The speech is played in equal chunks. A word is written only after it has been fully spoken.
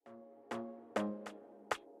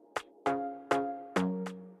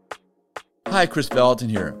Hi, Chris Valentin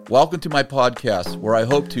here. Welcome to my podcast where I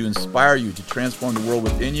hope to inspire you to transform the world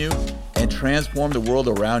within you and transform the world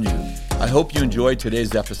around you. I hope you enjoyed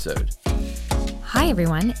today's episode. Hi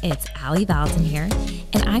everyone, it's Allie Valentin here,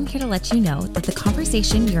 and I'm here to let you know that the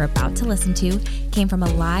conversation you're about to listen to came from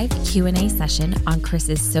a live Q&A session on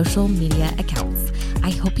Chris's social media accounts. I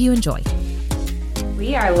hope you enjoy.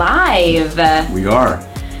 We are live. We are.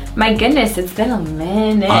 My goodness, it's been a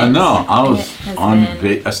minute. I know. I was on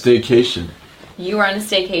a staycation. You were on a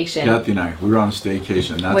staycation. Kathy and I, we were on a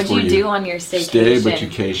staycation. That's What'd where you do on your staycation? Stay, but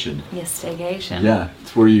vacation. Yes, staycation. Yeah,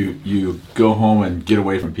 it's where you go home and get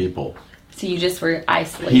away from people. So you just were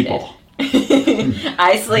isolated. People.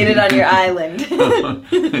 Isolated on your island.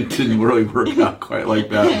 It didn't really work out quite like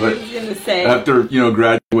that, but I was gonna say. after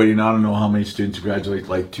graduating, I don't know how many students graduate,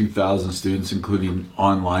 like 2,000 students, including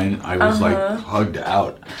online. I was like hugged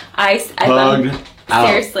out.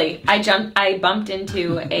 Seriously, I bumped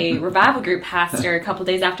into a revival group pastor a couple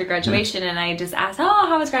days after graduation, and I just asked,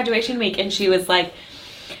 how was graduation week? And she was like,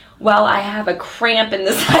 well, I have a cramp in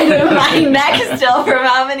the side of my neck still from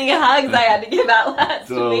how many hugs I had to give out last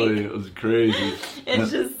Totally, week. it was crazy.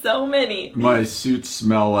 It's just so many. My suits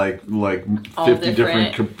smell like All 50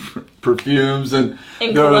 different perfumes, and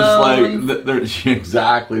And there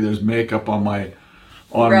colognes. was there's makeup on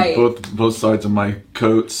Right. both sides of my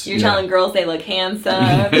coats. You're telling girls they look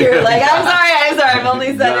handsome. You're like, I'm sorry. I've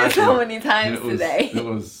only said it so many times today. It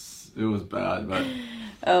was bad, but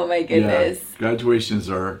Oh my goodness. yeah, graduations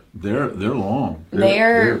they're long.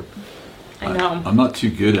 I know. I'm not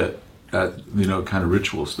too good at kind of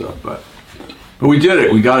ritual stuff, but we did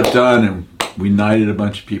it. We got it done, and we knighted a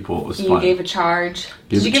bunch of people. It was You fun. gave a charge.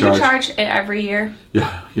 Did you give a charge every year?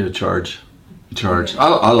 Yeah, you had a charge.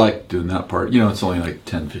 I like doing that part. It's only like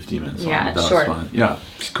 10, 15 minutes long. Yeah, That short. was fun. Yeah,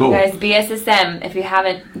 it's cool. Guys, BSSM, if you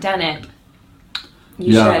haven't done it,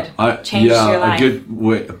 you should. Change your life. A good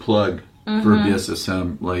plug for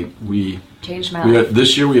BSSM. Like Changed my life.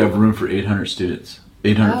 this year we have room for 800 students,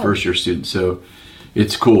 800 first year students. So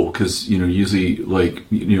it's cool because usually right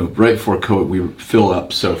before COVID we fill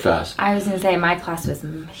up so fast. I was going to say my class was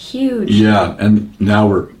huge. Yeah, and now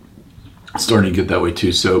we're starting to get that way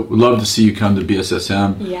too. So we'd love to see you come to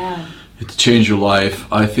BSSM. Yeah. It's changed your life.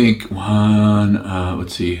 I think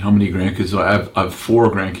let's see, how many grandkids? I have 4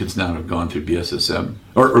 grandkids now that have gone through BSSM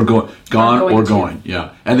or going.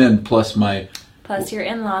 Yeah, and then plus your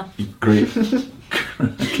in-law. great. His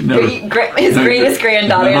greatest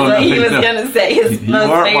granddaughter is what he was going to say. His You most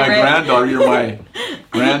aren't favorite. my granddaughter. You're my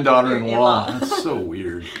granddaughter-in-law. That's so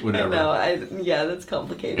weird. Whatever. I know. Yeah, that's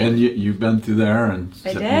complicated. And you've been through there, and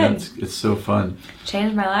I did. Yeah, it's so fun.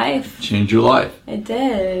 Changed my life. Change your life. It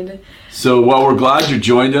did. So, we're glad you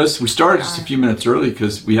joined us. We started just a few minutes early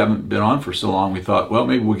because we haven't been on for so long. We thought, well,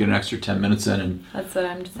 maybe we'll get an extra 10 minutes in. And That's what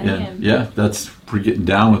I'm saying. we're getting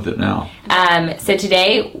down with it now. So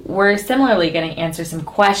today we're similarly going to answer some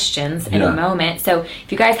questions in a moment. So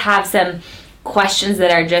if you guys have some questions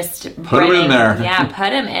that are just Put them in there. Yeah,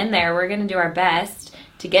 put them in there. We're going to do our best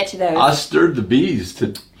to get to those. I stirred the bees.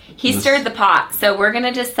 He stirred the pot. So we're going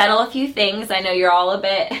to just settle a few things. I know you're all a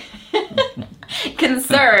bit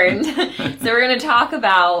concerned. So we're going to talk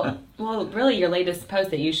about, really your latest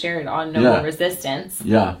post that you shared on Noble Resistance.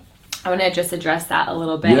 Yeah. I want to just address that a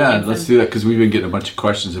little bit. Yeah, let's do that because we've been getting a bunch of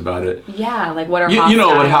questions about it. Yeah, like what are you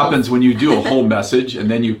know what happens when you do a whole message and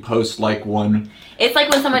then you post like one. It's like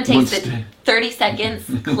when someone takes the 30 seconds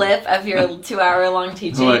clip of your 2-hour-long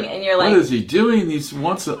teaching and you're like, what is he doing? He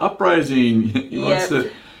wants an uprising. He wants to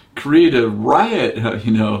create a riot,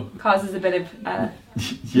 Causes a bit of,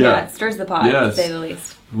 it stirs the pot, to say the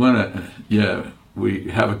least. We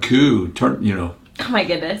have a coup. Oh my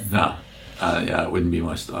goodness. No. It wouldn't be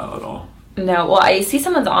my style at all. No, well, I see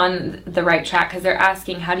someone's on the right track because they're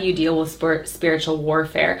asking, how do you deal with spiritual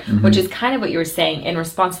warfare? Which is kind of what you were saying. In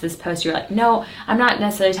response to this post, you're like, no, I'm not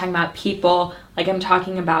necessarily talking about people. Like, I'm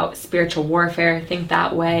talking about spiritual warfare. Think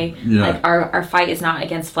that way. Yeah. Like, our fight is not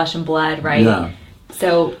against flesh and blood, right? Yeah.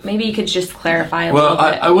 So maybe you could just clarify a little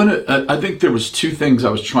bit. I think there was 2 things I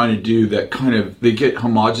was trying to do that kind of, they get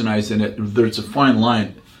homogenized in it. There's a fine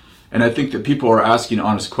line. And I think that people are asking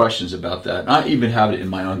honest questions about that. I even have it in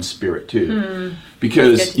my own spirit too.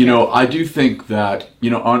 Because, I do think that,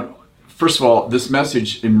 first of all, this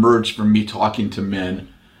message emerged from me talking to men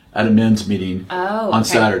at a men's meeting on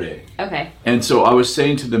Saturday. Okay. And so I was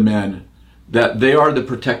saying to the men that they are the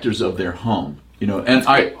protectors of their home, and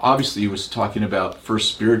I obviously was talking about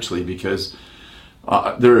first spiritually because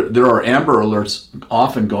there are Amber Alerts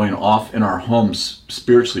often going off in our homes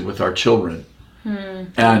spiritually with our children.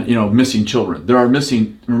 And missing children. We're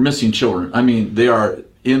missing children. I mean, they are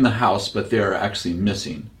in the house, but they are actually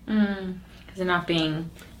missing. Because they're not being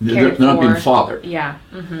They're cared not for. being fathered. Yeah.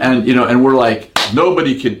 Mm-hmm. And, and we're like,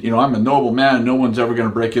 nobody could, I'm a noble man, and no one's ever going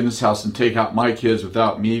to break in this house and take out my kids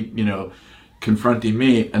without me, confronting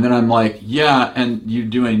me. And then I'm like, yeah, and you're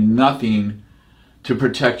doing nothing to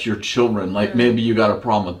protect your children. Like maybe you got a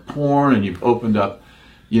problem with porn and you've opened up,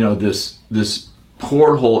 this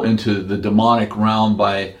porthole into the demonic realm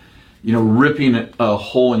by, ripping a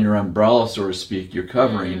hole in your umbrella, so to speak, your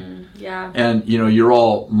covering. Yeah. And, you're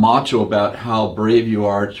all macho about how brave you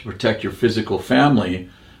are to protect your physical family,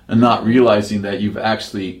 and not realizing that you've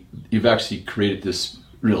actually created this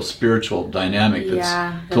real spiritual dynamic that's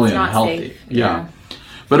totally not unhealthy. safe. Yeah.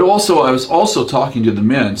 But also, I was also talking to the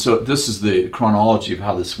men. So this is the chronology of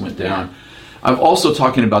how this went down. I'm also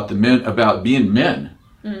talking about the men, about being men,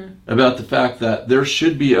 about the fact that there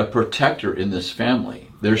should be a protector in this family.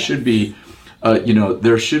 There should be,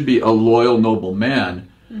 there should be a loyal, noble man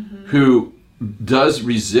who does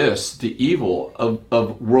resist the evil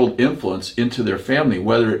of world influence into their family,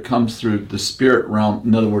 whether it comes through the spirit realm.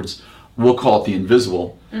 In other words, we'll call it the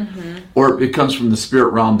invisible, or it comes from the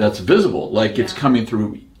spirit realm that's visible, like it's coming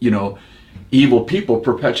through, evil people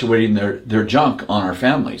perpetuating their junk on our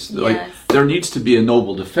families. Like there needs to be a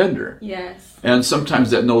noble defender. Yes. And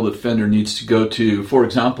sometimes that noble defender needs to go to, for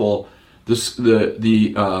example, the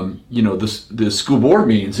school board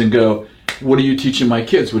meetings and go, what are you teaching my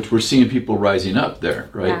kids? Which we're seeing people rising up there,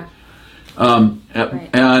 right? Yeah.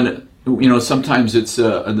 And sometimes it's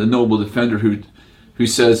the noble defender who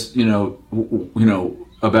says,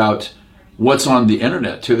 about what's on the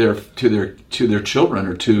internet to their children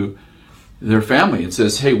or to their family, and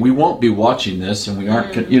says, hey, we won't be watching this, and we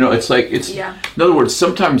aren't. In other words,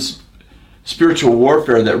 sometimes spiritual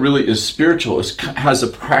warfare that really is spiritual has a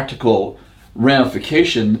practical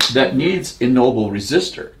ramification that needs a noble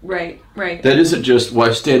resistor. Right. That isn't just, well,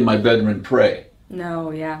 I stay in my bedroom and pray. No,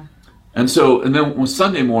 yeah. And then on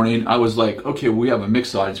Sunday morning, I was like, okay, we have a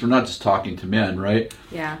mixed audience. We're not just talking to men, right?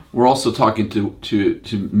 Yeah. We're also talking to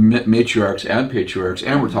matriarchs and patriarchs,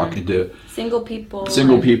 and we're talking to single people,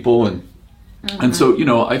 and so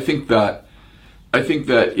I think that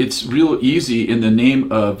it's real easy in the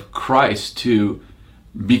name of Christ to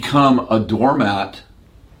become a doormat,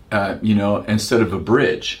 instead of a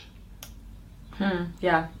bridge.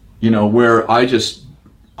 Yeah. Where I just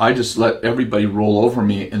let everybody roll over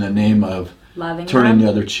me in the name of loving turning them. the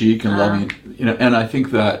other cheek and loving, and I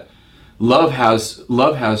think that love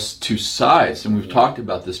has two sides, and we've talked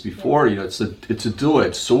about this before. It's a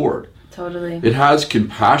dual-edged sword. Totally. It has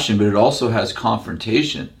compassion, but it also has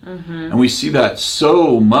confrontation, and we see that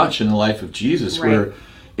so much in the life of Jesus, where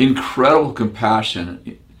incredible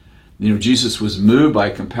compassion. Jesus was moved by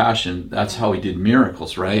compassion. That's how he did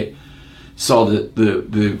miracles, right? Saw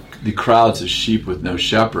the crowds as sheep with no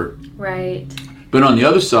shepherd. Right. But on the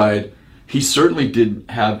other side, he certainly didn't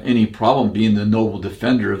have any problem being the noble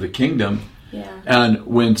defender of the kingdom. Yeah. And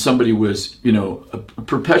when somebody was,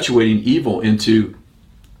 perpetuating evil into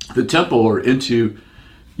the temple or into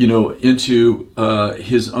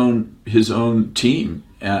his own team,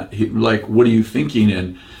 like, what are you thinking?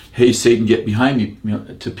 And hey, Satan, get behind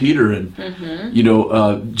me, to Peter and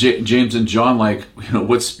James and John, like,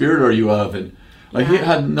 what spirit are you of? And like he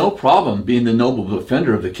had no problem being the noble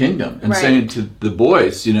defender of the kingdom and saying to the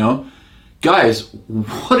boys, guys,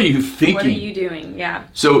 what are you thinking? What are you doing? Yeah.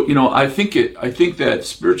 So I think that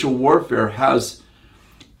spiritual warfare has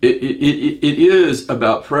it is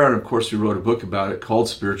about prayer, and of course we wrote a book about it called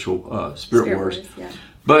Spirit Wars. Yeah.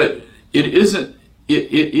 But it isn't.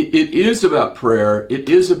 It is about prayer. It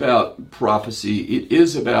is about prophecy. It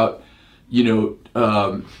is about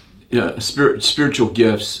spiritual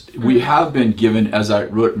gifts. We have been given, as I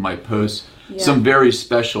wrote in my post, some very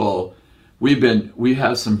special. We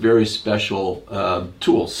have some very special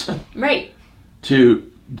tools, right,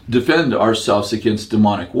 to defend ourselves against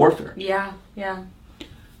demonic warfare. Yeah.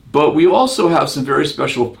 But we also have some very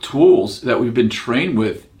special tools that we've been trained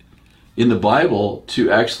with in the Bible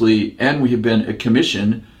to actually, and we have been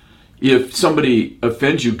commissioned. If somebody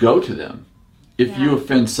offends you, go to them. If you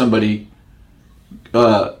offend somebody,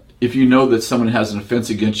 if you know that someone has an offense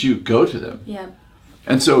against you, go to them. Yeah.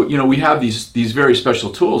 And so, we have these very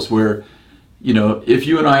special tools where, if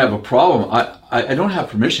you and I have a problem, I don't have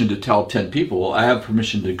permission to tell 10 people. I have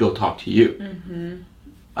permission to go talk to you. Mm-hmm.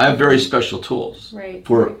 I have very special tools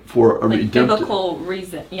for a redemptive,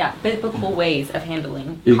 biblical ways of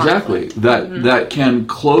handling exactly conflict. that can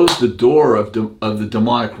close the door of the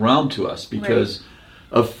demonic realm to us, because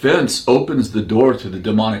offense opens the door to the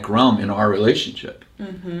demonic realm in our relationship.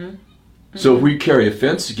 Mm-hmm. So if we carry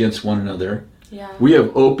offense against one another, we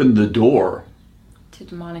have opened the door to the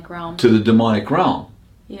demonic realm.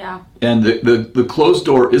 Yeah. Yeah. And the closed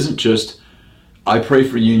door isn't just, I pray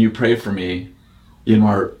for you and you pray for me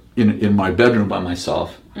in my bedroom by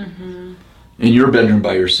myself, in your bedroom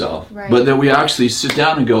by yourself, Right. but that we actually sit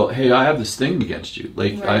down and go, hey, I have this thing against you.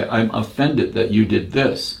 Like, Right. I'm offended that you did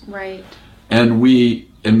this. Right. And we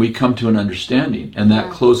come to an understanding, and that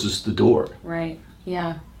Yeah. closes the door. Right.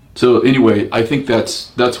 Yeah. So anyway, I think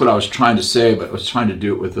that's what I was trying to say, but I was trying to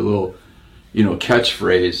do it with a little,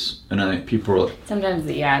 catchphrase, and I think people Sometimes,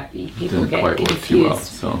 people didn't get quite work too well.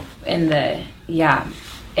 confused So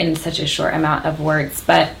in such a short amount of words.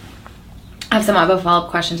 But I have somewhat of a follow-up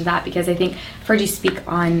question to that, because I think I've heard you speak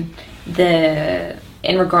on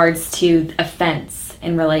in regards to offense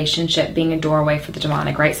in relationship being a doorway for the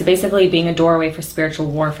demonic, right? So basically being a doorway for spiritual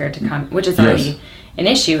warfare to come, which is already an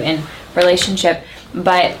issue in relationship.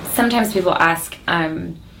 But sometimes people ask,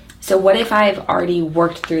 so what if I've already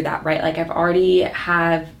worked through that, right? Like I've already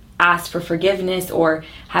have asked for forgiveness or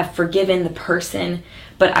have forgiven the person,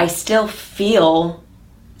 but I still feel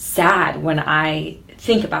sad when I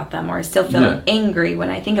think about them, or I still feel angry when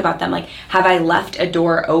I think about them. Like, have I left a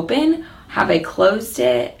door open? Have I closed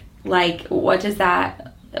it? Like, what does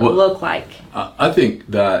that look like? I think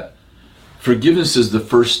that forgiveness is the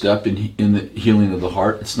first step in the healing of the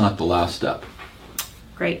heart. It's not the last step.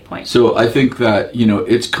 Great point. So I think that,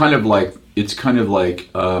 it's kind of like,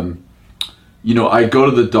 I go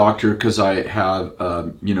to the doctor because I have,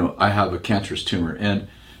 I have a cancerous tumor, and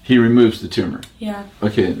he removes the tumor. Yeah.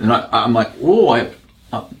 Okay, and I'm like, whoa,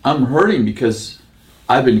 I'm hurting because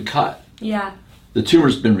I've been cut. Yeah. The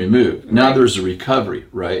tumor's been removed. Right. Now there's a recovery,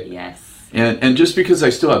 right? Yes. And just because I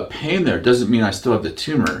still have pain there doesn't mean I still have the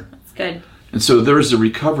tumor. That's good. And so there's a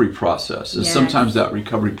recovery process. And Yes. sometimes that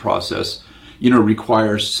recovery process,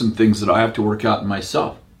 requires some things that I have to work out in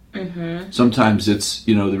myself. Mm-hmm. Sometimes it's,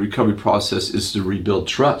 the recovery process is to rebuild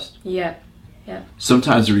trust. Yep. Yep.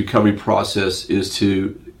 Sometimes the recovery process is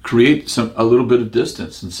to create a little bit of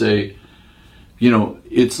distance and say,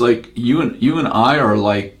 it's like you and I are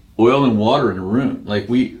like oil and water in a room. Like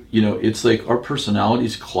it's like our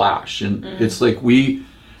personalities clash, and it's like we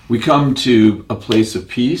come to a place of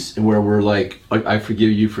peace and where we're like, I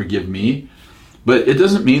forgive you, forgive me. But it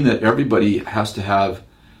doesn't mean that everybody has to have,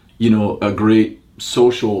 a great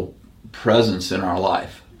social presence in our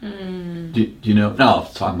life. Do you know? Now, if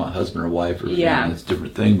it's talking about husband or wife or family, it's a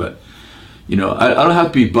different thing. But, I don't have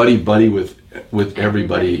to be buddy with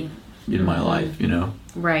everybody in my life,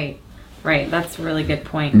 Right. That's a really good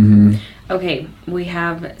point. Mm-hmm. Okay, we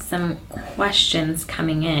have some questions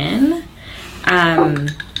coming in.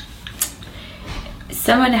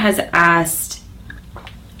 Someone has asked,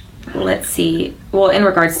 let's see, well, in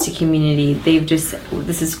regards to community,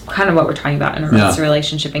 this is kind of what we're talking about in regards to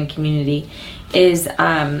relationship and community, is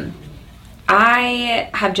I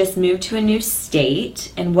have just moved to a new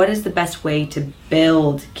state, and what is the best way to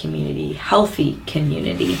build community, healthy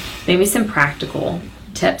community? Maybe some practical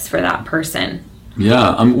tips for that person.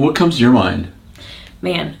 Yeah, what comes to your mind?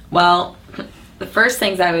 Man, well, the first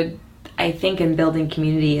things I think in building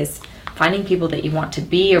community is finding people that you want to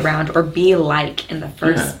be around or be like in the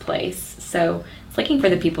first place. So it's looking for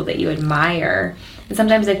the people that you admire. And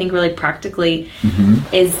sometimes I think really practically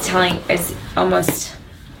is almost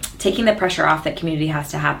taking the pressure off that community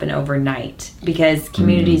has to happen overnight, because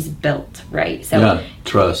community's built, right? So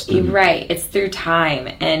trust. Right. It's through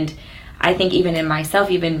time. And I think even in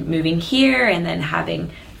myself, even moving here and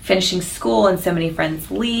then finishing school and so many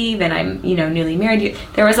friends leave and I'm, newly married,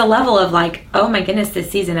 there was a level of like, oh my goodness,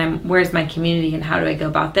 this season, where's my community and how do I go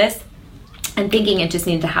about this? And thinking it just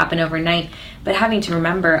needed to happen overnight, but having to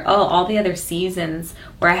remember, all the other seasons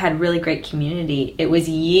where I had really great community, it was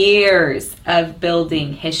years of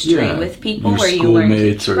building history with people where you learn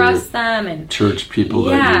to trust them, and church people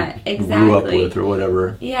that you grew up with or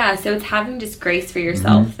whatever. Yeah, so it's having just grace for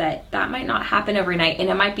yourself that might not happen overnight, and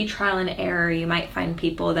it might be trial and error. You might find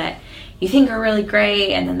people that you think are really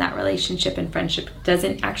great, and then that relationship and friendship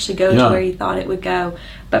doesn't actually go to where you thought it would go.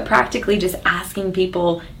 But practically just asking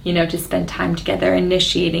people, to spend time together,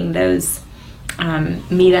 initiating those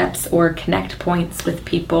meetups or connect points with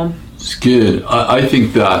people. It's good. I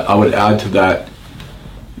think that I would add to that,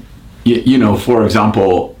 for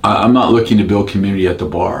example, I'm not looking to build community at the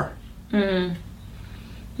bar.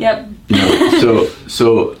 Yep.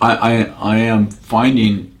 So I am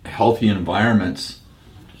finding healthy environments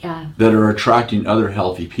that are attracting other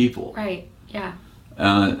healthy people. Right, yeah.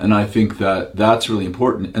 And I think that that's really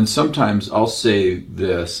important. And sometimes I'll say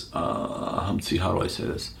this, let's see, how do I say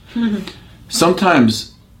this?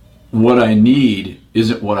 Sometimes what I need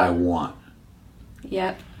isn't what I want.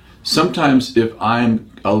 Yep. Sometimes if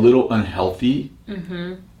I'm a little unhealthy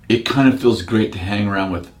it kind of feels great to hang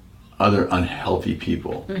around with other unhealthy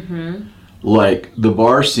people. Like the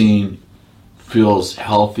bar scene feels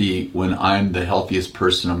healthy when I'm the healthiest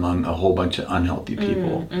person among a whole bunch of unhealthy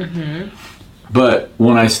people. But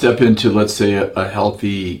when I step into, let's say, a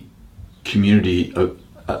healthy community,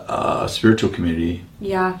 a spiritual community,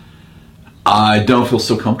 Yeah. I don't feel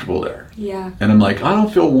so comfortable there. Yeah. And I'm like, I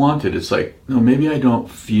don't feel wanted. It's like, no, maybe I don't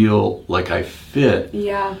feel like I fit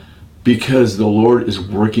Yeah. because the Lord is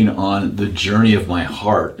working on the journey of my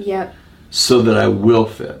heart Yep. so that I will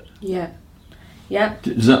fit. Yep. Yep.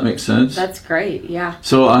 Does that make sense? That's great. Yeah.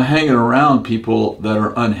 So I'm hanging around people that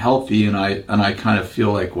are unhealthy, and I kind of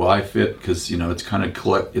feel like, well, I fit because, you know, it's kind of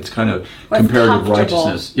comparative comfortable.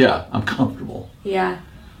 righteousness. Yeah, I'm comfortable. Yeah.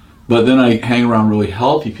 But then I hang around really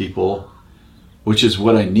healthy people, which is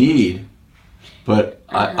what I need, but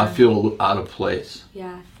I feel out of place.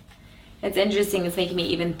 Yeah. It's interesting. It's making me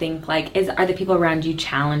even think, like, are the people around you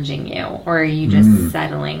challenging you, or are you just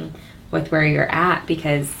settling with where you're at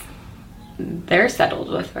because they're settled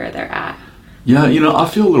with where they're at? Yeah, you know, I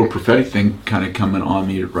feel a little prophetic thing kind of coming on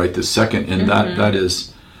me right this second, and that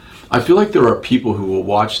is, I feel like there are people who will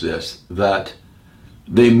watch this that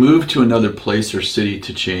they move to another place or city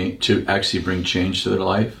to actually bring change to their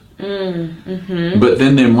life. But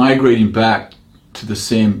then they're migrating back to the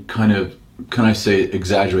same kind of, can I say,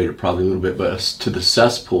 exaggerated probably a little bit, but to the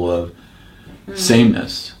cesspool of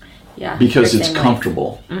sameness. Yeah. Because your it's same way.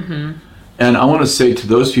 comfortable. And I want to say to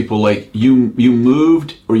those people, like, you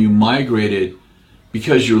moved or you migrated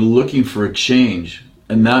because you're looking for a change.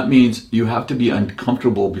 And that means you have to be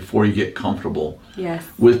uncomfortable before you get comfortable Yes.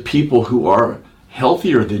 with people who are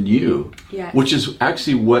healthier than you, Yes. which is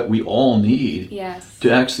actually what we all need Yes.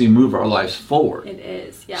 to actually move our lives forward. It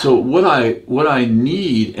is. Yeah. So what I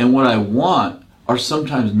need and what I want are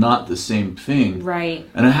sometimes not the same thing. Right.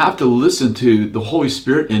 And I have to listen to the Holy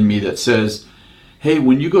Spirit in me that says, hey,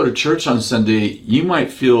 when you go to church on Sunday, you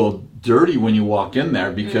might feel dirty when you walk in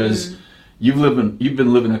there because you've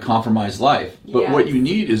been living a compromised life. But Yes. what you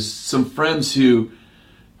need is some friends who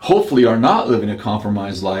hopefully are not living a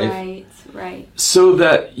compromised life, Right. Right. so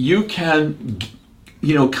that you can,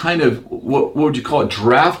 you know, kind of, what would you call it,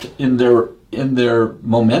 draft in their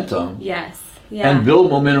momentum. Yes. Yeah. And build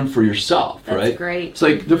momentum for yourself. That's right? great. It's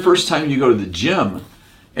like the first time you go to the gym,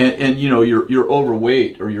 and you know you're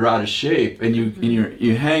overweight or you're out of shape, and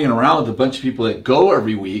you're hanging around with a bunch of people that go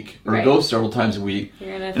every week or Right. go several times a week,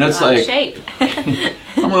 You're gonna and feel it's out of like shape.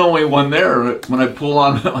 I'm the only one there. When I pull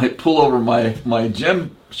over my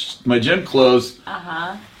gym clothes,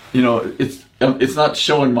 you know, it's not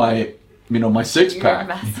showing my my six pack,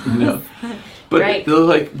 muscles. you know. But Right. they're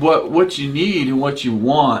like what you need and what you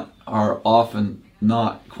want are often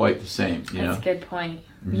not quite the same, you know. That's a good point.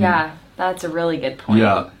 Yeah, that's a really good point.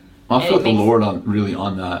 Yeah, I And felt it the makes- Lord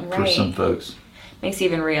on that for Right. some folks. Makes you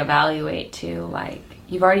even reevaluate too. Like,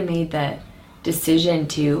 you've already made the decision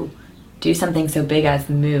to do something so big as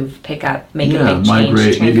move, pick up, make a Yeah, big change,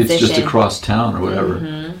 migrate. Maybe it's just transition, across town or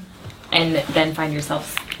whatever. and then find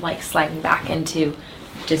yourself like sliding back into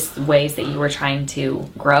just ways that you were trying to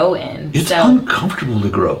grow in. It's so uncomfortable to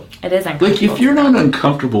grow. it is uncomfortable. Like if you're not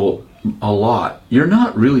uncomfortable a lot, you're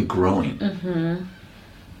not really growing.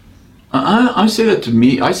 I say that to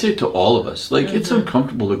me. I say it to all of us. Like it's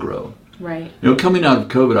uncomfortable to grow. right. You know, coming out of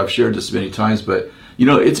COVID, I've shared this many times, but you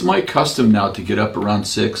know, it's my custom now to get up around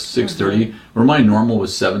 6:30, where my normal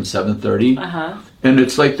was 7:30. And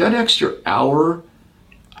it's like that extra hour.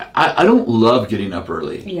 I don't love getting up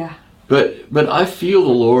early, Yeah. but I feel the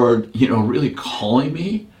Lord, you know, really calling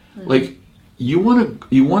me. Like you want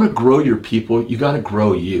to grow your people, you got to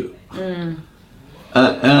grow you.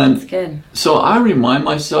 And It's good. so I remind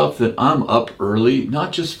myself that I'm up early,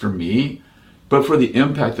 not just for me, but for the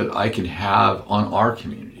impact that I can have on our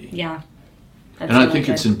community. Yeah. That's And I really think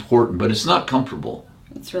good. it's important, but it's not comfortable.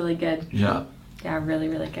 It's really good. Yeah. Yeah, really,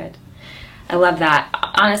 really good. I love that.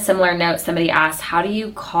 On a similar note, somebody asked, how do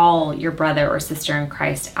you call your brother or sister in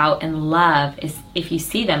Christ out in love if you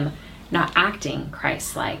see them not acting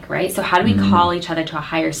Christ-like, right? So how do we call each other to a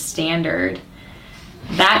higher standard?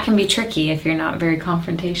 That can be tricky if you're not very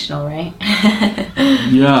confrontational, right?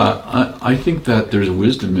 Yeah, I think that there's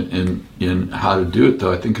wisdom in how to do it,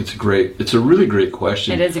 though. I think it's a really great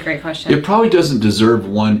question. It is a great question. It probably doesn't deserve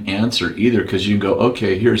one answer either, because you go,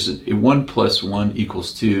 okay, here's 1 + 1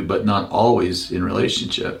 = 2, but not always in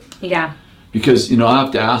relationship. Yeah. Because, you know, I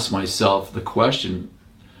have to ask myself the question,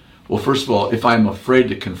 well, first of all, if I'm afraid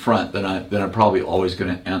to confront, then I'm probably always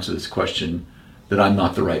going to answer this question that I'm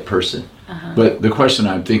not the right person. But the question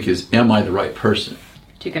I think is, am I the right person?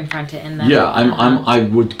 To confront it in them. Yeah, I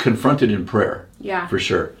would confront it in prayer. Yeah. for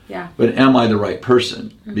sure. Yeah. But am I the right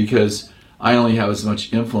person? Because I only have as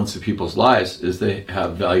much influence in people's lives as they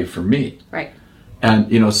have value for me. Right.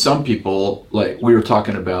 And, some people, like we were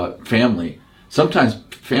talking about family, sometimes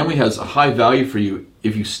family has a high value for you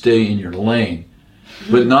if you stay in your lane,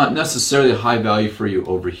 but not necessarily a high value for you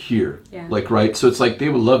over here. Yeah. Right? So it's like they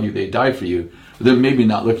would love you, they die for you, but they're maybe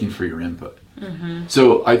not looking for your input.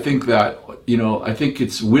 So I think that, I think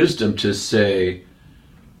it's wisdom to say,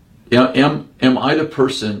 am I the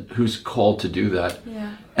person who's called to do that?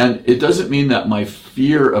 Yeah. And it doesn't mean that my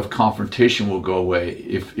fear of confrontation will go away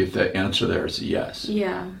if the answer there is a yes.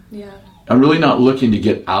 Yeah. Yeah. I'm really not looking to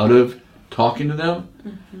get out of talking to them.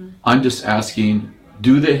 I'm just asking,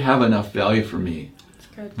 do they have enough value for me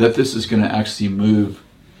that this is going to actually move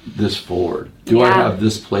this forward? Do I have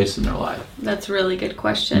this place in their life? That's a really good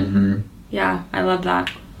question. Yeah, I love that.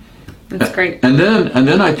 That's great. And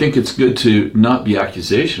then I think it's good to not be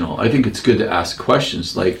accusational. I think it's good to ask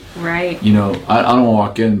questions like, right. I don't want to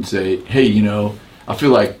walk in and say, hey, I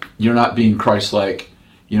feel like you're not being Christ-like.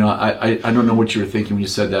 I don't know what you were thinking when you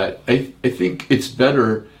said that. I think it's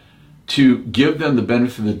better to give them the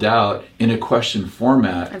benefit of the doubt in a question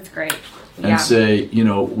format. That's great. And say,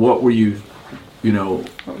 what were you, what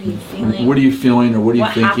were you feeling? What are you feeling, or what are you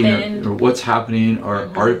thinking, happened? or what's happening, or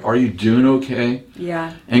are you doing okay?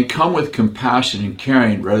 Yeah. And come with compassion and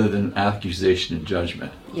caring rather than accusation and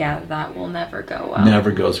judgment. Yeah, that will never go well.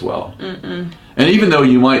 Never goes well. And even though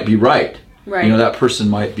you might be right, that person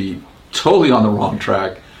might be totally on the wrong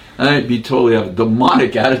track, and might be totally have a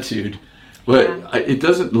demonic attitude, but it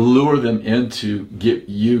doesn't lure them into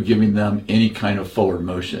you giving them any kind of forward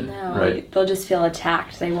motion. No, right? They'll just feel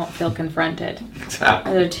attacked. They won't feel confronted.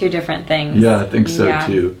 Exactly. They're two different things. Yeah, I think so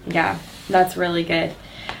too. Yeah, that's really good.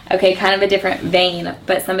 Okay, kind of a different vein,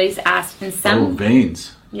 but somebody's asked in some...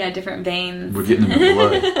 veins. Yeah, different veins. We're getting in the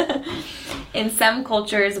blood. In some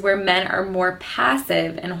cultures where men are more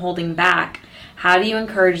passive and holding back, how do you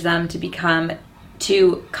encourage them to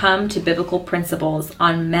come to biblical principles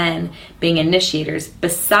on men being initiators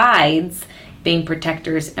besides being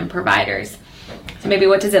protectors and providers? So maybe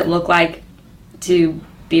what does it look like to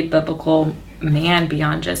be a biblical man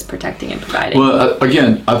beyond just protecting and providing? Well,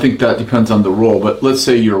 again, I think that depends on the role, but let's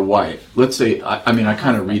say your wife. Let's say, I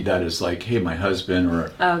kind of read that as like, hey, my husband,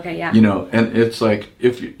 or, okay, yeah. And it's like,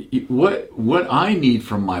 what I need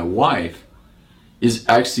from my wife is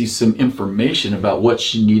actually some information about what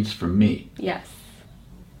she needs from me. Yes.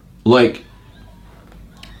 Like,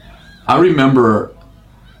 I remember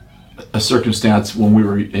a circumstance when we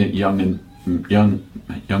were young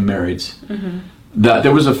marrieds, that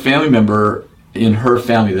there was a family member in her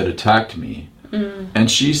family that attacked me,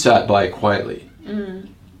 and she sat by quietly.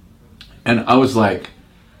 And I was like,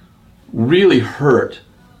 really hurt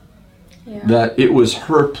that it was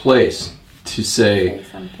her place to say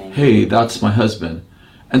something. Hey, that's my husband.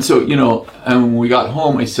 And so, and when we got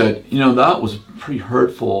home, I said, that was pretty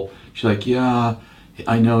hurtful. She's like, yeah,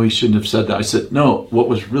 I know he shouldn't have said that. I said, no, what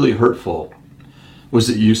was really hurtful was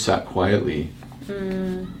that you sat quietly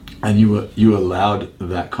and you allowed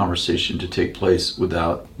that conversation to take place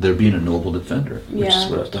without there being a noble defender, which is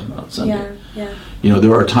what I was talking about Sunday.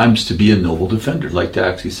 There are times to be a noble defender, like to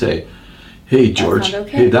actually say, hey, George,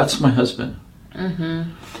 hey, that's my husband.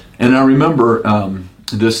 And I remember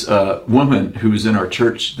this woman who was in our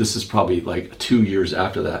church, this is probably like 2 years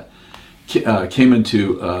after that, came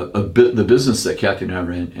into the business that Kathy and I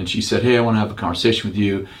were in, and she said, hey, I want to have a conversation with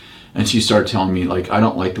you. And she started telling me, like, I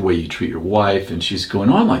don't like the way you treat your wife, and she's going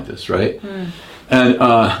on like this, right?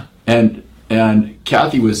 And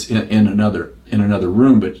Kathy was in another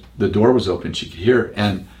room, but the door was open, she could hear,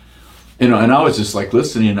 and and I was just like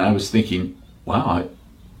listening, and I was thinking, wow,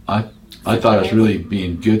 I thought I was really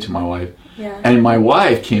being good to my wife. And my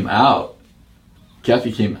wife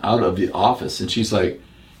Kathy came out of the office, and she's like,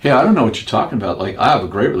 hey, I don't know what you're talking about. Like, I have a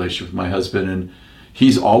great relationship with my husband, and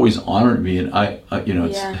he's always honored me, and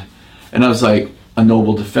and I was like, a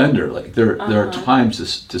noble defender. Like, there are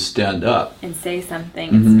times to stand up and say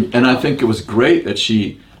something. And I think it was great that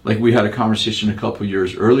we had a conversation a couple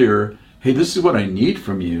years earlier. Hey, this is what I need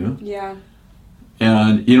from you.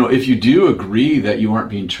 And, if you do agree that you aren't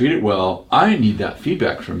being treated well, I need that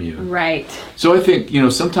feedback from you. Right. So I think,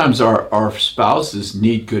 sometimes our spouses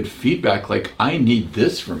need good feedback. Like, I need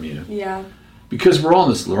this from you. Because we're all in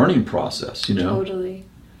this learning process,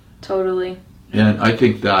 Totally. And I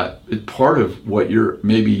think that part of what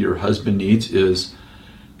maybe your husband needs is,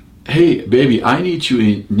 hey, baby, I need you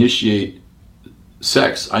to initiate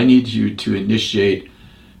sex. I need you to initiate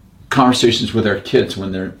conversations with our kids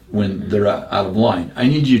when they're out of line. I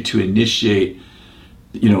need you to initiate,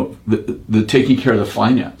 the taking care of the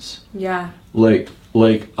finance. like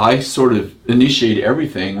I sort of initiate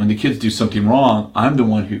everything. When the kids do something wrong, I'm the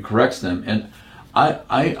one who corrects them, and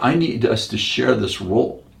I need us to share this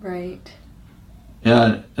role. Right.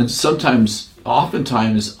 And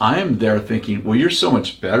oftentimes I'm there thinking, well, you're so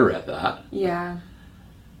much better at that. Yeah.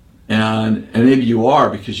 And maybe you are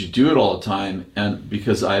because you do it all the time, and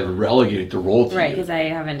because I've relegated the role to you. Right, because I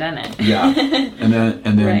haven't done it. Yeah. And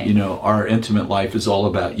then Right. you know, our intimate life is all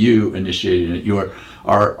about you initiating it.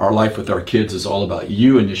 Our life with our kids is all about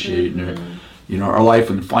you initiating it. You know, our life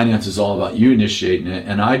in finance is all about you initiating it.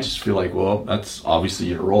 And I just feel like, well, that's obviously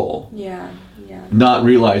your role. Yeah. Yeah. Not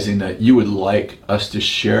realizing that you would like us to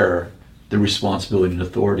share the responsibility and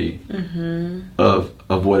authority of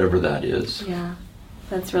whatever that is. Yeah.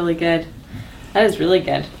 That's really good. That is really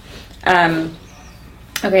good.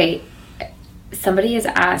 Okay. Somebody has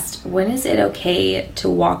asked, when is it okay to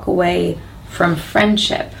walk away from a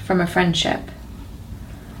friendship?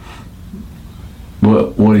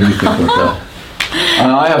 What do you think about that?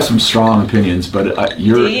 I have some strong opinions, but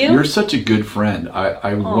you're such a good friend.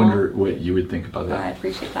 I wonder what you would think about that. I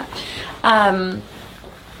appreciate that.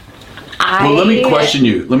 Well, let me question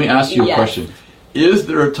you. Let me ask you a Yes. question. Is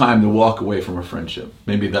there a time to walk away from a friendship?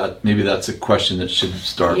 Maybe that's a question that should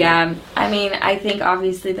start. Yeah, I mean, I think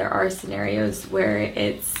obviously there are scenarios where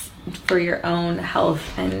it's for your own health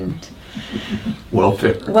and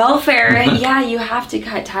welfare. Yeah, you have to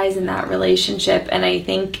cut ties in that relationship, and I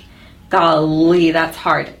think, golly, that's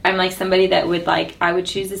hard. I'm like somebody that would I would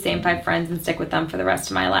choose the same 5 friends and stick with them for the rest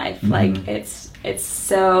of my life. Like it's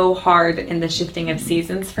so hard in the shifting of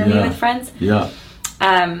seasons for me with friends. Yeah.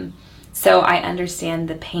 So I understand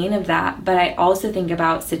the pain of that, but I also think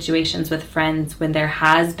about situations with friends when there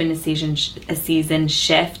has been a season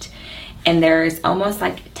shift, and there's almost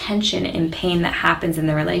like tension and pain that happens in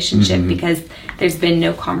the relationship because there's been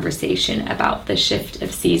no conversation about the shift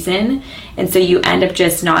of season. And so you end up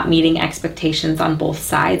just not meeting expectations on both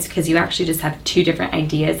sides because you actually just have 2 different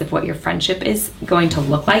ideas of what your friendship is going to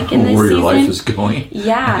look like in this where season. your life is going.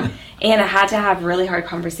 Yeah. And I had to have really hard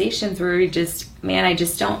conversations where I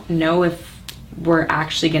just don't know if we're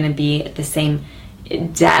actually going to be at the same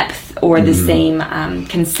depth or the same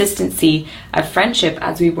consistency of friendship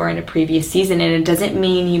as we were in a previous season. And it doesn't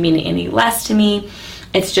mean you mean any less to me.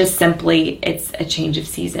 It's just simply, it's a change of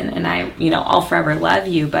season. And I'll forever love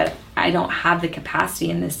you, but I don't have the capacity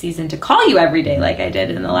in this season to call you every day like I did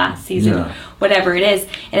in the last season, whatever it is.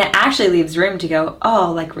 And it actually leaves room to go,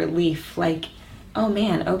 relief, oh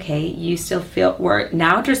man, okay, you still feel we're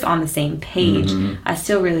now just on the same page. I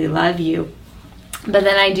still really love you. But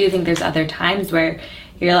then I do think there's other times where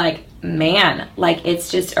you're like, man,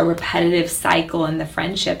 it's just a repetitive cycle in the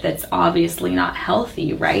friendship that's obviously not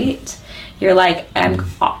healthy, right? You're like, I'm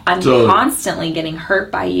constantly getting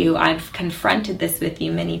hurt by you. I've confronted this with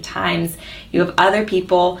you many times. You have other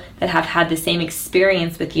people that have had the same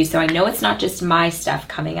experience with you. So I know it's not just my stuff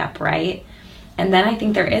coming up, right? And then I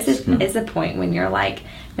think there is a point when you're like,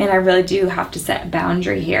 man, I really do have to set a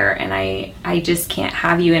boundary here, and I just can't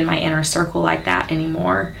have you in my inner circle like that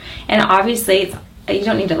anymore. And obviously, you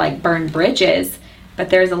don't need to burn bridges, but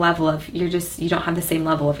there's a level of you don't have the same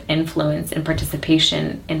level of influence and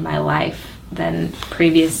participation in my life than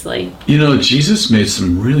previously. Jesus made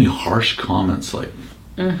some really harsh comments, I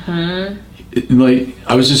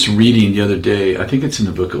was just reading the other day. I think it's in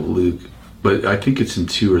the book of Luke. But I think it's in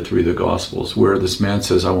 2 or 3 of the Gospels where this man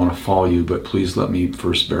says, I want to follow you, but please let me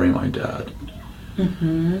first bury my dad.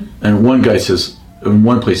 And one guy says, in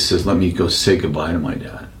one place says, let me go say goodbye to my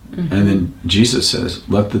dad. And then Jesus says,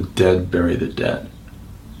 let the dead bury the dead.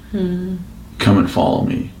 Come and follow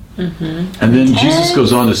me. And then Jesus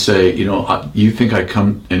goes on to say, you think I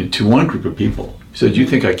come, and to one group of people, he said, you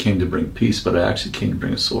think I came to bring peace, but I actually came to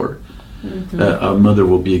bring a sword. A mother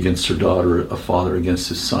will be against her daughter, a father against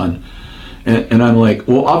his son. And I'm like,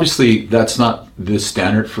 well, obviously that's not the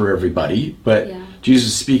standard for everybody, but Jesus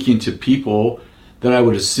is speaking to people that I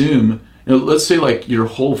would assume, let's say your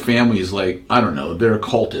whole family is I don't know, they're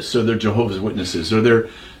occultists, or they're Jehovah's Witnesses, or they're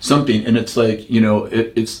something, and it's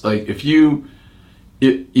it's like if you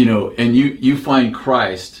find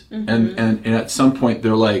Christ, and at some point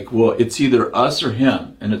they're like, well, it's either us or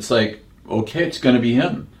him, and it's like, okay, it's going to be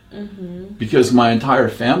him. Because my entire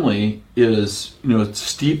family is,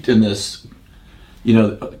 steeped in this,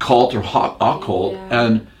 cult or occult,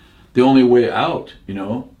 and the only way out,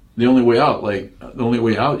 the only way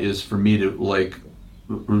out is for me to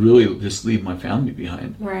really just leave my family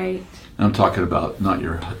behind. Right. And I'm talking about not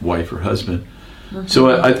your wife or husband.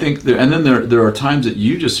 So I think and then there are times that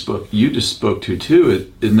you just spoke to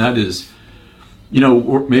too, and that is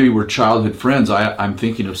maybe we're childhood friends. I'm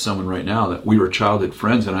thinking of someone right now that we were childhood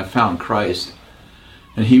friends, and I found Christ,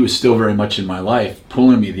 and he was still very much in my life,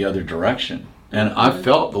 pulling me the other direction. And I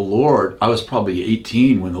felt the Lord. I was probably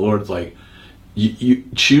 18 when the Lord's like, you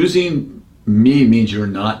choosing me means you're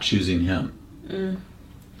not choosing him.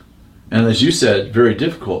 And as you said, very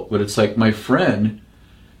difficult, but it's like my friend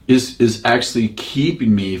is actually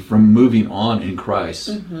keeping me from moving on in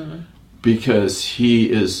Christ, because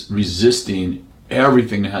he is resisting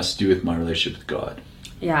everything that has to do with my relationship with God.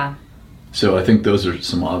 Yeah. So I think those are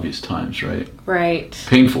some obvious times, right? Right.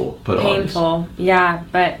 Painful, but painful. Obvious. Yeah,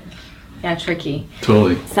 but tricky.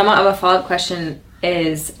 Totally. Somewhat of a follow-up question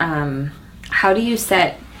is, how do you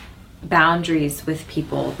set boundaries with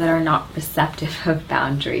people that are not receptive of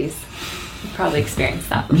boundaries? You've probably experienced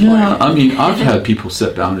that before. Yeah, I mean, I've had people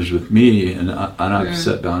set boundaries with me, and I've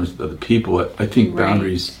set boundaries with other people. I think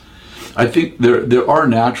boundaries, I think there are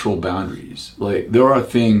natural boundaries. Like, there are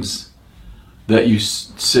things that you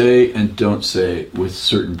say and don't say with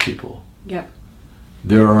certain people. Yep.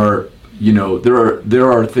 There are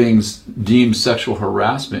things deemed sexual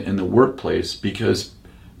harassment in the workplace because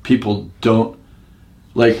people don't,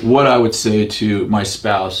 like what I would say to my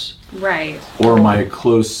spouse, right, or my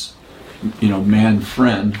close, man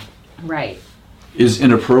friend, right, is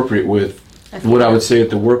inappropriate with what I would say at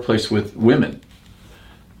the workplace with women.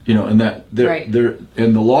 And that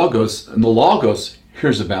and the law goes,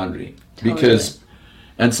 here's a boundary. Totally. Because,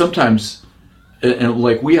 and sometimes, and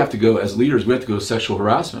like we have to go as leaders, we have to go to sexual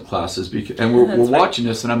harassment classes, and we're watching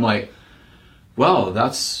this, and I'm like, wow,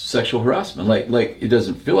 that's sexual harassment. Like it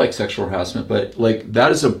doesn't feel like sexual harassment, but like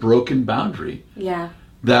that is a broken boundary. Yeah.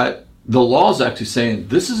 That the law is actually saying,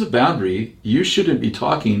 this is a boundary. You shouldn't be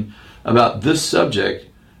talking about this subject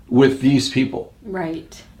with these people.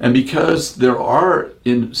 Right. And because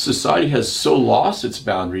society has so lost its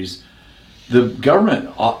boundaries, the government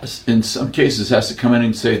in some cases has to come in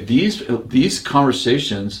and say, these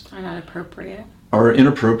conversations are not appropriate. Are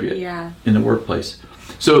inappropriate. Yeah. In the workplace.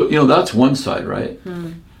 So, that's one side, right?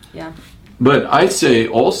 Yeah. But I'd say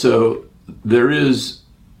also there is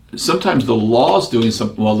sometimes the law is doing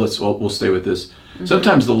something. Well, we'll stay with this.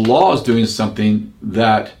 Sometimes the law is doing something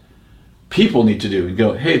that people need to do and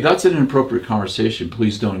go, hey, that's an inappropriate conversation.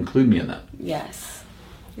 Please don't include me in that. Yes.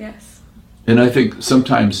 Yes. And I think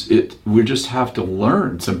sometimes we just have to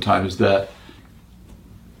learn sometimes that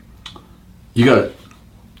you got to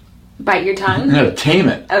bite your tongue. You got to tame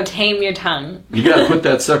it. Oh, tame your tongue. You got to put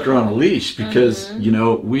that sucker on a leash because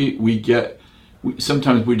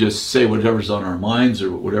sometimes we just say whatever's on our minds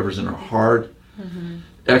or whatever's in our heart,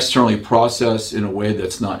 externally process in a way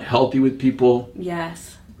that's not healthy with people.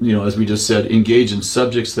 Yes. As we just said, engage in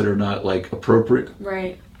subjects that are not like appropriate.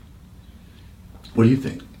 Right. What do you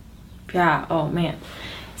think? Yeah. Oh man.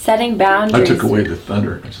 Setting boundaries. I took away the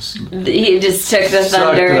thunder. You just took the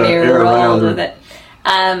thunder and you rolled with it.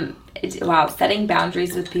 Wow, setting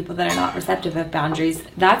boundaries with people that are not receptive of boundaries,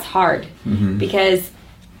 that's hard. Because,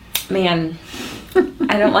 man,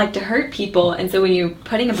 I don't like to hurt people. And so when you're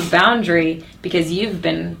putting up a boundary because you've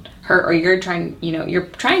been hurt or you're trying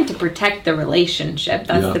to protect the relationship,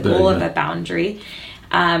 that's the goal of a boundary,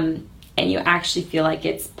 and you actually feel like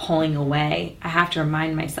it's pulling away, I have to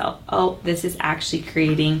remind myself, this is actually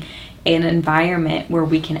creating an environment where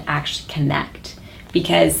we can actually connect.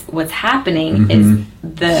 Because what's happening is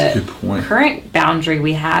the current boundary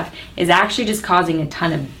we have is actually just causing a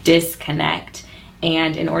ton of disconnect.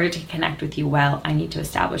 And in order to connect with you well, I need to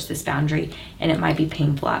establish this boundary. And it might be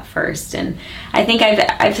painful at first. And I think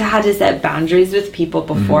I've had to set boundaries with people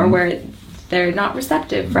before where they're not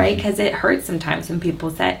receptive, right? Because it hurts sometimes when people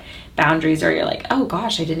set boundaries or you're like, oh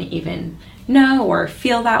gosh, I didn't even know or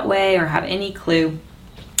feel that way or have any clue.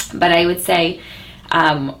 But I would say,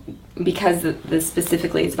 because this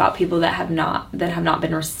specifically is about people that have not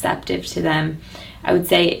been receptive to them, I would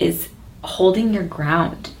say is holding your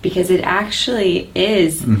ground, because it actually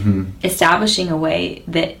is establishing a way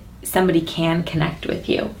that somebody can connect with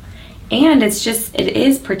you. And it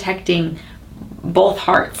is protecting both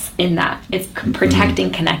hearts in that. It's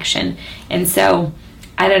protecting connection. And so,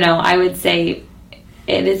 I don't know, I would say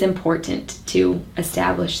it is important to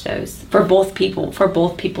establish those for both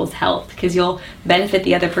people's health, because you'll benefit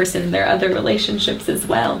the other person in their other relationships as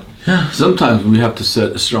well. Yeah, sometimes we have to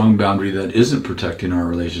set a strong boundary that isn't protecting our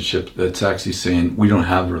relationship, that's actually saying we don't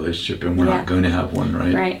have a relationship and we're not going to have one,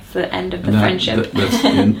 right? Right, it's the end of the friendship.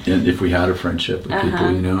 And if we had a friendship with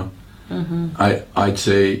people, I'd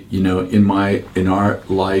say, in our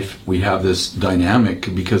life, we have this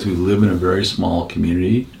dynamic because we live in a very small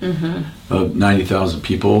community of 90,000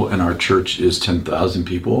 people, and our church is 10,000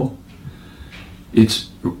 people.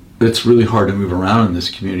 it's really hard to move around in this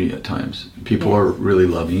community at times. People are really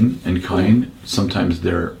loving and kind. Sometimes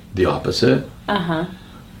they're the opposite.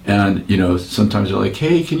 And, you know, sometimes they're like,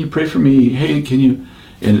 hey, can you pray for me? Hey, can you?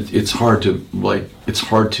 And it's hard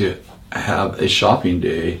to have a shopping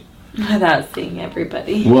day without seeing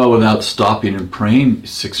everybody. Well, without stopping and praying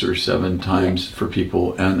 6 or 7 times for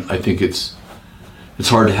people. And I think it's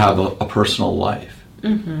hard to have a personal life.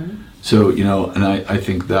 So, you know, and I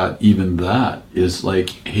think that even that is like,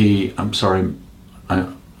 hey, I'm sorry,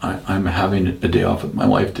 I'm having a day off with my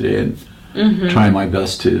wife today and trying my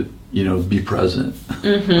best to, you know, be present.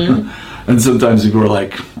 And sometimes people are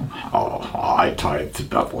like, oh, I tithe to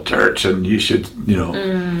Bethel Church and you should, you know.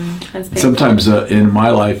 Sometimes in my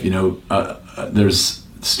life, you know, there's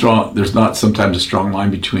not sometimes a strong line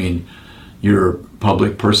between your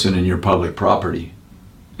public person and your public property.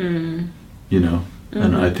 You know.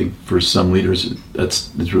 And I think for some leaders,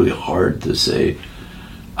 it's really hard to say,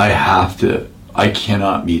 I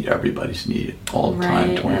cannot meet everybody's need all the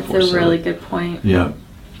time, 24/7. That's a really good point. Yeah.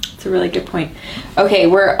 It's a really good point. Okay,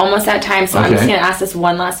 we're almost at time, so I'm just going to ask this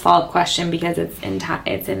one last follow-up question because it's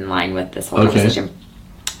in line with this whole conversation.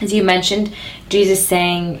 As you mentioned, Jesus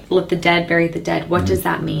saying, let the dead bury the dead. What does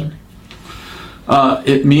that mean?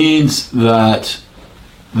 It means that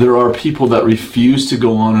there are people that refuse to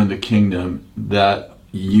go on in the kingdom that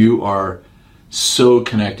you are so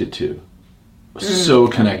connected to.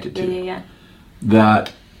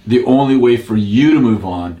 That the only way for you to move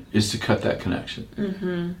on is to cut that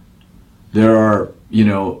connection. There are, you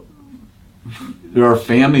know,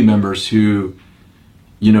 family members who,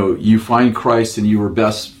 you know, you find Christ and you were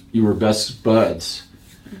best buds,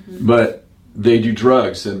 but they do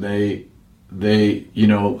drugs and they, you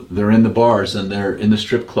know, they're in the bars and they're in the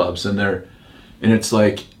strip clubs and it's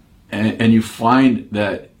like, and you find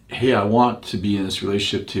that, hey, I want to be in this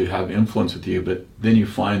relationship to have influence with you, but then you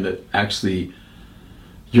find that actually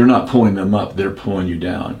you're not pulling them up, they're pulling you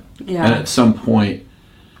down. And at some point,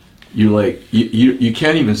 you're like, you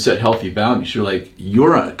can't even set healthy boundaries. You're like,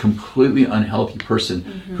 you're a completely unhealthy person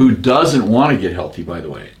who doesn't want to get healthy, by the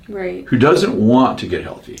way. Right. Who doesn't want to get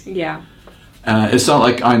healthy. Yeah. It's not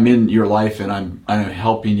like I'm in your life and I'm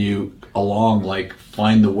helping you along, like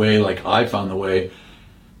find the way, like I found the way.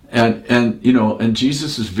 And you know, and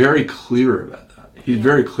Jesus is very clear about that. He's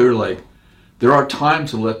very clear, like, there are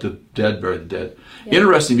times to let the dead bury the dead.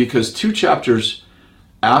 Interesting, because 2 chapters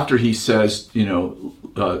after he says, you know,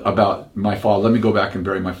 about my father, let me go back and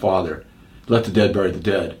bury my father, let the dead bury the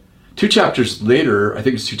dead. 2 chapters later, I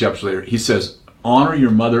think it's 2 chapters later, he says, honor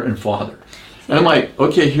your mother and father. And I'm like,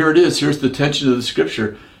 okay, here it is. Here's the tension of the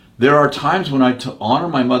scripture. There are times when I honor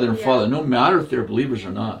my mother and father, no matter if they're believers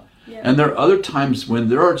or not. And there are other times when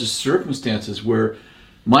there are just circumstances where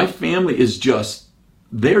my family is just,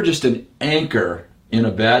 they're just an anchor in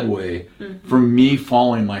a bad way for me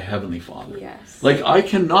following my Heavenly Father. Yes. Like, I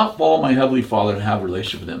cannot follow my Heavenly Father and have a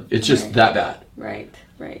relationship with Him. It's just that bad. Right.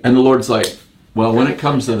 And the Lord's like, well, when it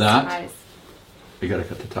comes to that, you got to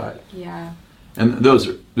cut the tie. Yeah. And those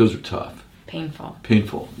are tough. Painful.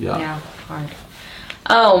 Yeah. Yeah, hard.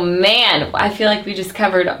 Oh, man. I feel like we just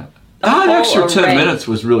covered that extra 10 minutes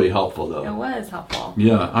was really helpful, though. It was helpful.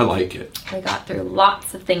 Yeah, I like it. We got through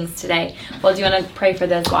lots of things today. Well, do you want to pray for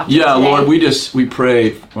those watching today? Lord, we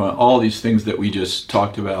pray all these things that we just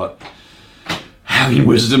talked about. Having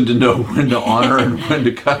wisdom to know when to honor and when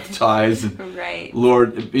to cut ties. And right.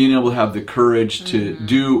 Lord, being able to have the courage to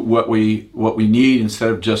do what we need instead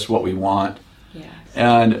of just what we want. Yes.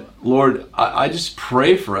 And Lord, I just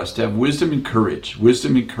pray for us to have wisdom and courage.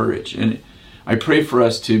 And I pray for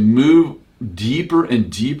us to move deeper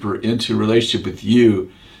and deeper into a relationship with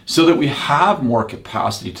you so that we have more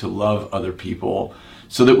capacity to love other people,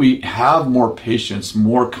 so that we have more patience,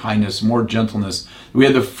 more kindness, more gentleness. We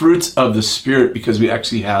have the fruits of the Spirit because we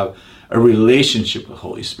actually have a relationship with the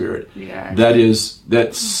Holy Spirit. Yes.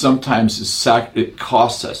 That sometimes it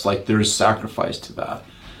costs us, like there is sacrifice to that.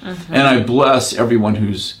 And I bless everyone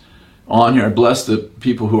who's on here. I bless the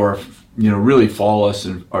people who are, you know, really follow us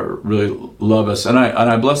and are really love us. And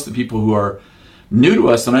I bless the people who are new to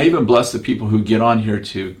us. And I even bless the people who get on here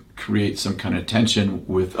to create some kind of tension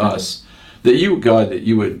with us. That you, God, that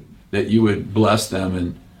you would bless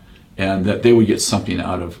them and that they would get something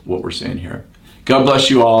out of what we're saying here. God bless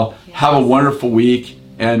you all. Yes. Have a wonderful week,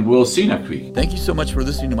 and we'll see you next week. Thank you so much for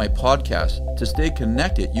listening to my podcast. To stay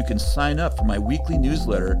connected, you can sign up for my weekly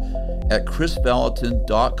newsletter at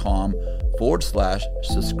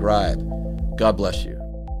chrisvallotton.com/subscribe. God bless you.